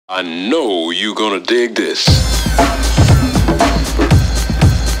I know you're gonna dig this.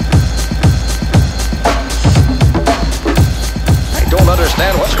 I don't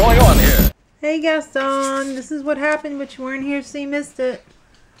understand what's going on here. Hey Gaston, this is what happened, but you weren't here so you missed it.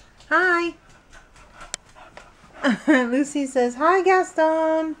 Hi. Lucy says, hi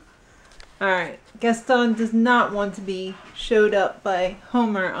Gaston. Alright, Gaston does not want to be showed up by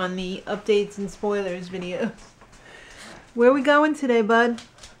Homer on the updates and spoilers video. Where are we going today, bud?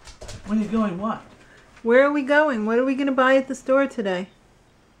 Where are you going? What? Where are we going? What are we going to buy at the store today?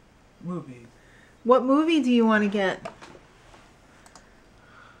 Movie. What movie do you want to get?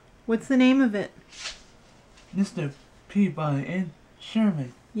 What's the name of it? Mr. Peabody and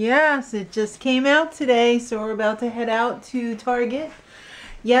Sherman. Yes, it just came out today, so we're about to head out to Target.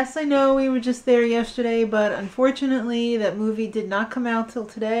 Yes, I know we were just there yesterday, but unfortunately that movie did not come out till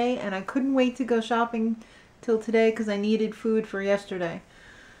today, and I couldn't wait to go shopping till today because I needed food for yesterday.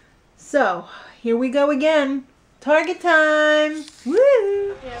 So, here we go again. Target time!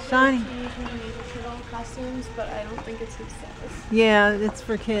 Woo! Yeah, Shiny. costumes, but I don't think it's his size. Yeah, it's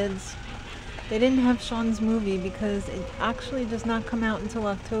for kids. They didn't have Sean's movie because it actually does not come out until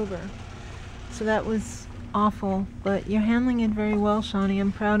October. So that was awful, but you're handling it very well, Shawnee.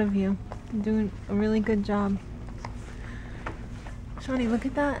 I'm proud of you. You're doing a really good job. Shawnee, look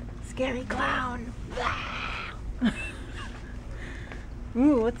at that. Scary clown.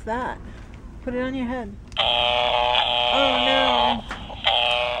 Ooh, what's that? Put it on your head. Oh no.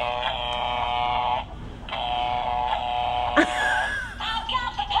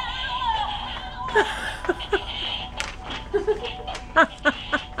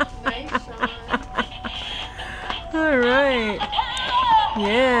 Nice shot. All right.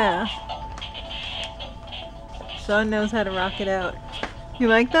 Yeah. Sean knows how to rock it out. You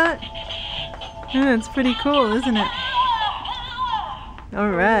like that? Yeah, it's pretty cool, isn't it? All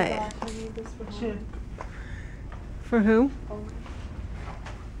right. I need this for him. For who?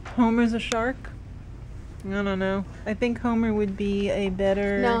 Homer's a shark? I don't know. I think Homer would be a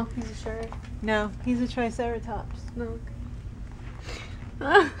better... No, he's a shark. No, he's a triceratops. No.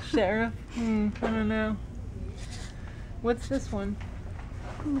 Sheriff? I don't know. What's this one?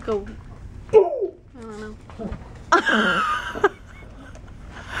 Go. I don't know.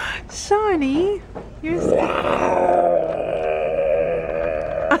 Shawnee, you're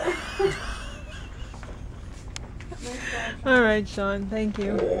All right, Sean, thank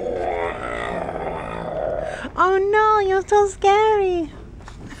you. Oh no, you're so scary.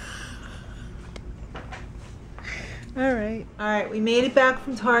 All right, we made it back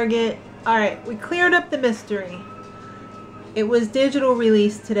from Target. All right, we cleared up the mystery. It was digital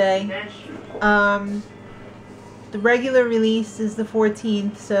release today. The regular release is the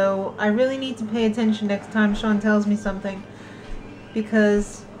 14th, so I really need to pay attention next time Sean tells me something,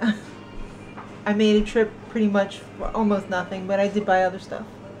 because I made a trip pretty much for almost nothing, but I did buy other stuff.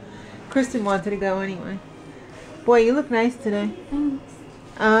 Kristen wanted to go anyway. Boy, you look nice today. Thanks.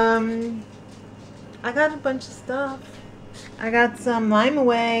 I got a bunch of stuff. I got some Lime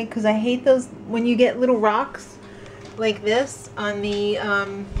Away, because I hate those when you get little rocks like this on the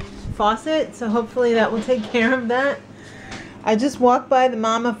faucet, so hopefully that will take care of that. I just walked by the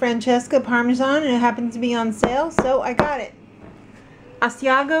Mama Francesca Parmesan and it happened to be on sale, so I got it.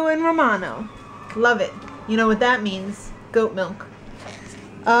 Asiago and Romano. Love it. You know what that means. Goat milk.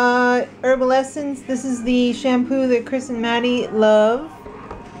 Herbal Essence. This is the shampoo that Chris and Maddie love.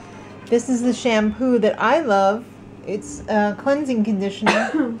 This is the shampoo that I love. It's a cleansing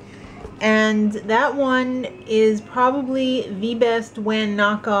conditioner. And that one is probably the best Wen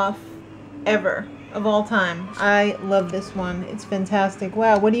knockoff ever of all time. I love this one. It's fantastic.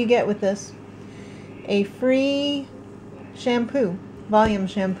 Wow, what do you get with this? A free shampoo, volume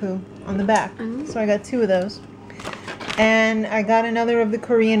shampoo on the back. So I got 2 of those. And I got another of the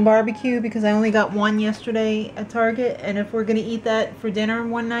Korean barbecue because I only got 1 yesterday at Target. And if we're going to eat that for dinner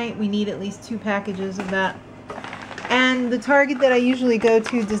one night, we need at least 2 packages of that. And the Target that I usually go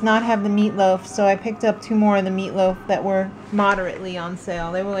to does not have the meatloaf, so I picked up 2 more of the meatloaf that were moderately on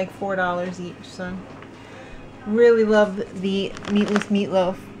sale. They were like $4 each, so really love the meatless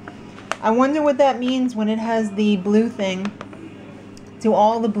meatloaf. I wonder what that means when it has the blue thing. Do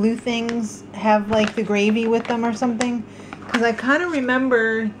all the blue things have like the gravy with them or something? Because I kind of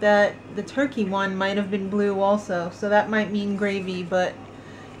remember that the turkey one might have been blue also, so that might mean gravy, but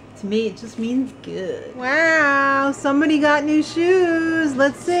to me, it just means good. Wow, somebody got new shoes.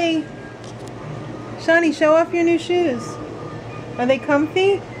 Let's see. Shawnee, show off your new shoes. Are they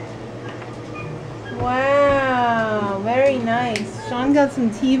comfy? Wow, very nice. Sean got some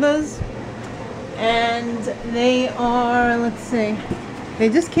Tevas, and they are, let's see, They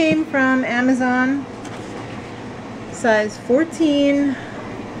just came from Amazon. Size 14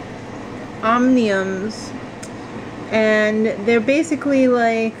 Omniums. And they're basically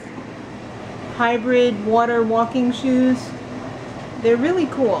like hybrid water walking shoes. They're really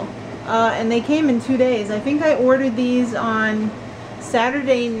cool. And they came in 2 days. I think I ordered these on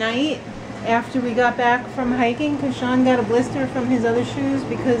Saturday night after we got back from hiking, because Sean got a blister from his other shoes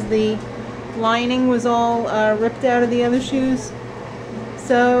because the lining was all ripped out of the other shoes.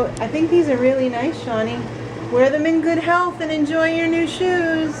 So I think these are really nice, Shawnee. Wear them in good health and enjoy your new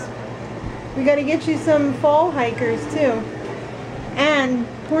shoes. We got to get you some fall hikers too. And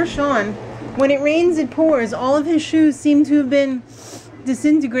poor Sean, when it rains it pours. All of his shoes seem to have been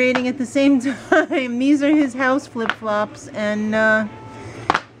disintegrating at the same time. These are his house flip-flops, and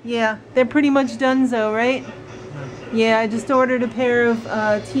yeah, they're pretty much donezo, right? Yeah, I just ordered a pair of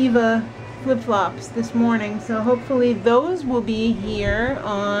Tiva flip-flops this morning, so hopefully those will be here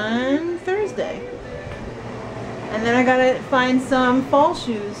on Thursday. And then I gotta find some fall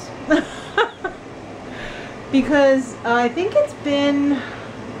shoes. Because I think it's been,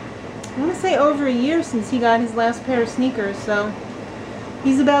 I want to say over a year since he got his last pair of sneakers, so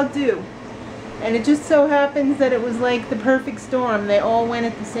he's about due. And it just so happens that it was like the perfect storm. They all went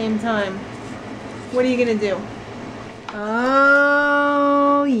at the same time. What are you gonna do?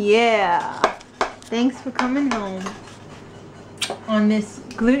 Oh yeah. Thanks for coming home on this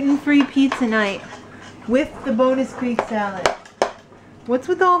gluten-free pizza night with the Bonus Creek salad. What's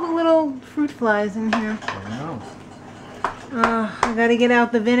with all the little fruit flies in here? I don't know. I gotta get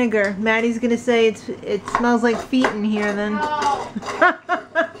out the vinegar. Maddie's gonna say it smells like feet in here then.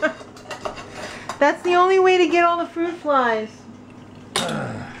 That's the only way to get all the fruit flies.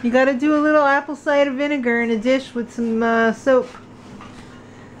 You gotta do a little apple cider vinegar in a dish with some soap.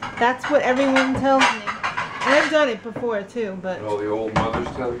 That's what everyone tells me. And I've done it before too, but... All the old mothers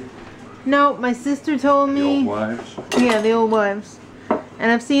tell you? No, my sister told me... The old wives? Yeah, the old wives.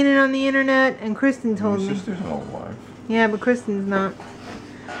 And I've seen it on the internet, and Kristen told me. My sister's an old wife. Yeah, but Kristen's not.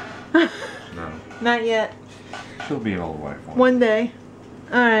 No. Not yet. She'll be an old wife One day.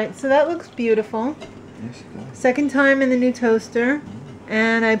 Alright, so that looks beautiful. Yes, it does. Second time in the new toaster.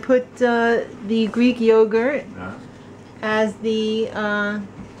 And I put the Greek yogurt as the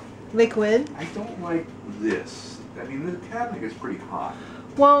liquid. I don't like this. I mean, the cabinet is pretty hot.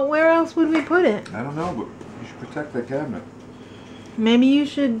 Well, where else would we put it? I don't know, but you should protect the cabinet. Maybe you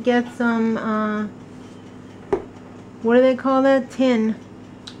should get some, what do they call that? Tin.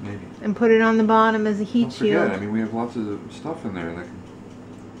 Maybe. And put it on the bottom as a heat Don't forget, shield. I mean, we have lots of stuff in there that can...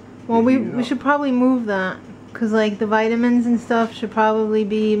 Well, we should probably move that. Because, like, the vitamins and stuff should probably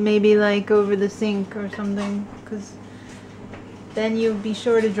be maybe, like, over the sink or something. Because then you'll be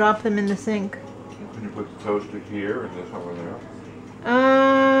sure to drop them in the sink. Can you put the toaster here and this over there?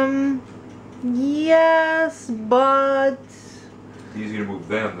 Yes, but... Easier to move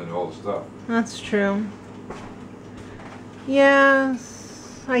them than all the stuff. That's true.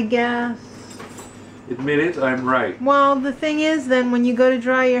 Yes, I guess. Admit it, I'm right. Well, the thing is then when you go to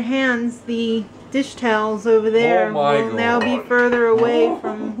dry your hands, the dish towels over there will now be further away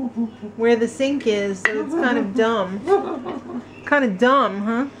from where the sink is, so it's kind of dumb. Kind of dumb,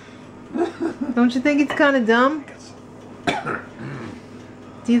 huh? Don't you think it's kind of dumb?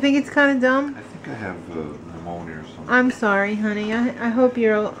 Do you think it's kind of dumb? I think I have pneumonia or something. I'm sorry, honey. I hope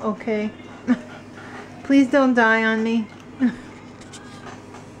you're okay. Please don't die on me.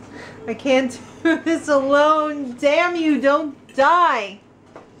 I can't do this alone. Damn you, don't die.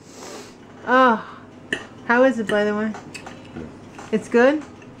 Oh, how is it, by the way? It's good?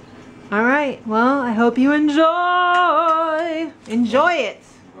 Alright, well, I hope you enjoy. Enjoy it.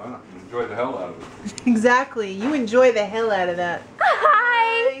 Enjoy the hell out of it. Exactly. You enjoy the hell out of that.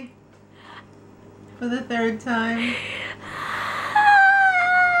 Hi! For the third time.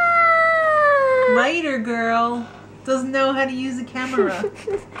 Writer girl doesn't know how to use a camera.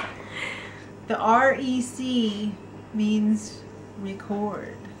 The REC means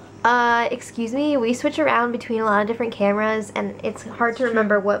record. Excuse me, we switch around between a lot of different cameras and it's hard to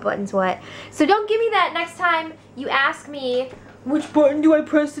remember what button's what. So don't give me that next time you ask me. Which button do I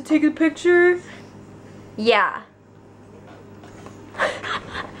press to take a picture? Yeah.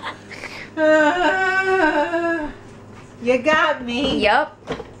 You got me. Yep.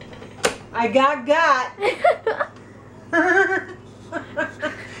 I got.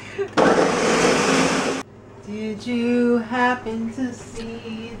 Did you happen to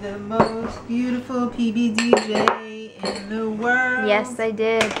see the most beautiful PBDJ in the world? Yes, I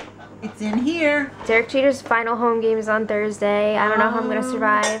did. It's in here. Derek Jeter's final home game is on Thursday. I don't know how I'm gonna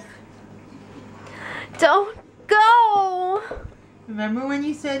survive. Don't go! Remember when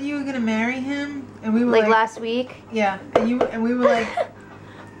you said you were gonna marry him, and we were Like last week? yeah, and we were like,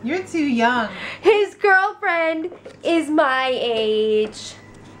 you're too young. His girlfriend is my age.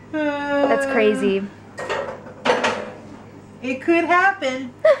 That's crazy. It could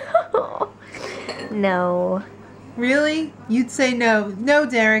happen. No. Really? You'd say no. No,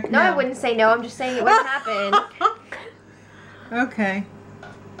 Derek. No, I wouldn't say no. I'm just saying it wouldn't happen. Okay.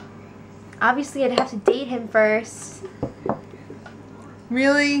 Obviously, I'd have to date him first.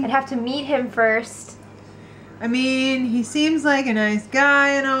 Really? I'd have to meet him first. I mean, he seems like a nice guy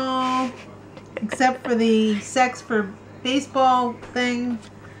and all, except for the sex for baseball thing.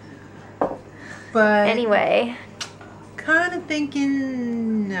 But Anyway. kind of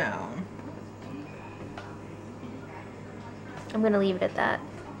thinking no. I'm gonna leave it at that.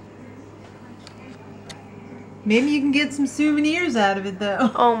 Maybe you can get some souvenirs out of it,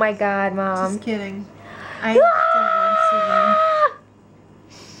 though. Oh my god, Mom. Just kidding. I don't want souvenirs.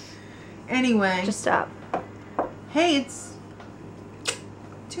 Anyway. Just stop. Hey, it's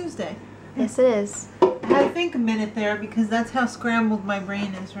Tuesday. Yes, it is. I had to think a minute there because that's how scrambled my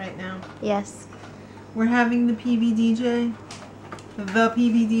brain is right now. Yes. We're having the PBDJ. The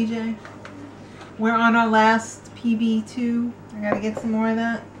PBDJ. We're on our last PB2. I gotta get some more of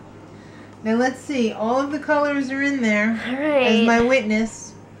that. Now let's see. All of the colors are in there All right. as my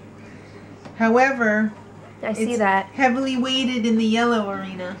witness. However, I see it's that. heavily weighted in the yellow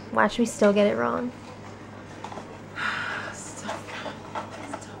arena. Watch me still get it wrong.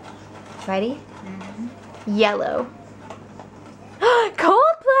 Ready? Yellow.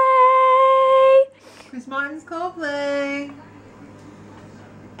 Coldplay! Chris Martin's Coldplay.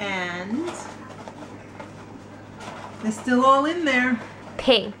 And they're still all in there.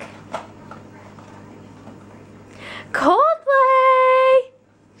 Pink. Coldplay!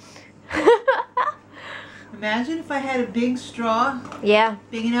 Imagine if I had a big straw, Yeah,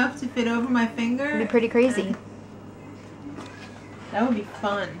 big enough to fit over my finger. it'd be pretty crazy. That would be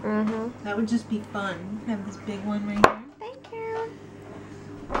fun. Mm-hmm. That would just be fun. Have this big one right here. Thank you.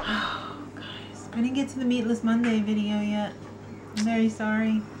 Oh, guys. I didn't get to the Meatless Monday video yet. I'm very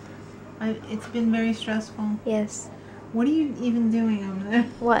sorry. It's been very stressful. Yes. What are you even doing over there?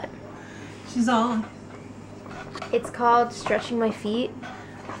 What? She's all. It's called stretching my feet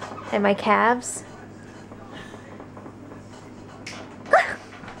and my calves.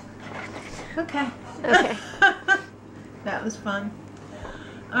 Okay. Okay. That was fun.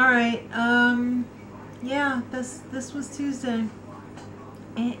 All right. Yeah. This was Tuesday.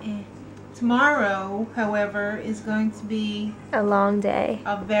 Tomorrow, however, is going to be A long day.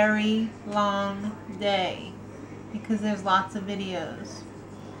 a very long day because there's lots of videos.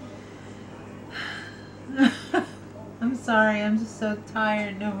 I'm sorry. I'm just so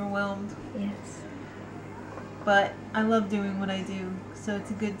tired and overwhelmed. Yes. But I love doing what I do, so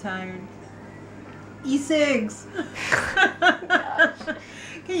it's a good tired. E-cigs. Can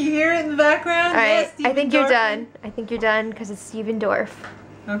you hear it in the background? All right. Yes, I Stephen think you're Dorff. done. I think you're done because it's Steven Dorff.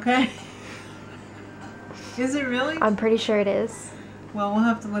 Okay. Is it really? I'm pretty sure it is. Well, we'll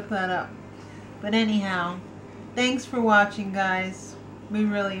have to look that up. But anyhow, thanks for watching, guys. We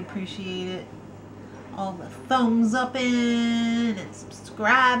really appreciate it. All the thumbs up in and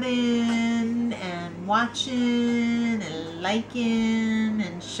subscribing and watching and liking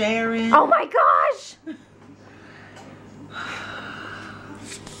and sharing. Oh my gosh!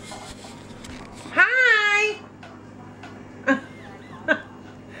 Hi!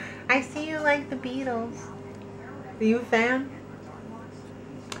 I see you like the Beatles. Are you a fan?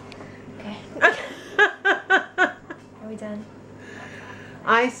 Okay. Are we done?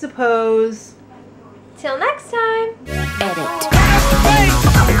 I suppose. Till next time. Edit.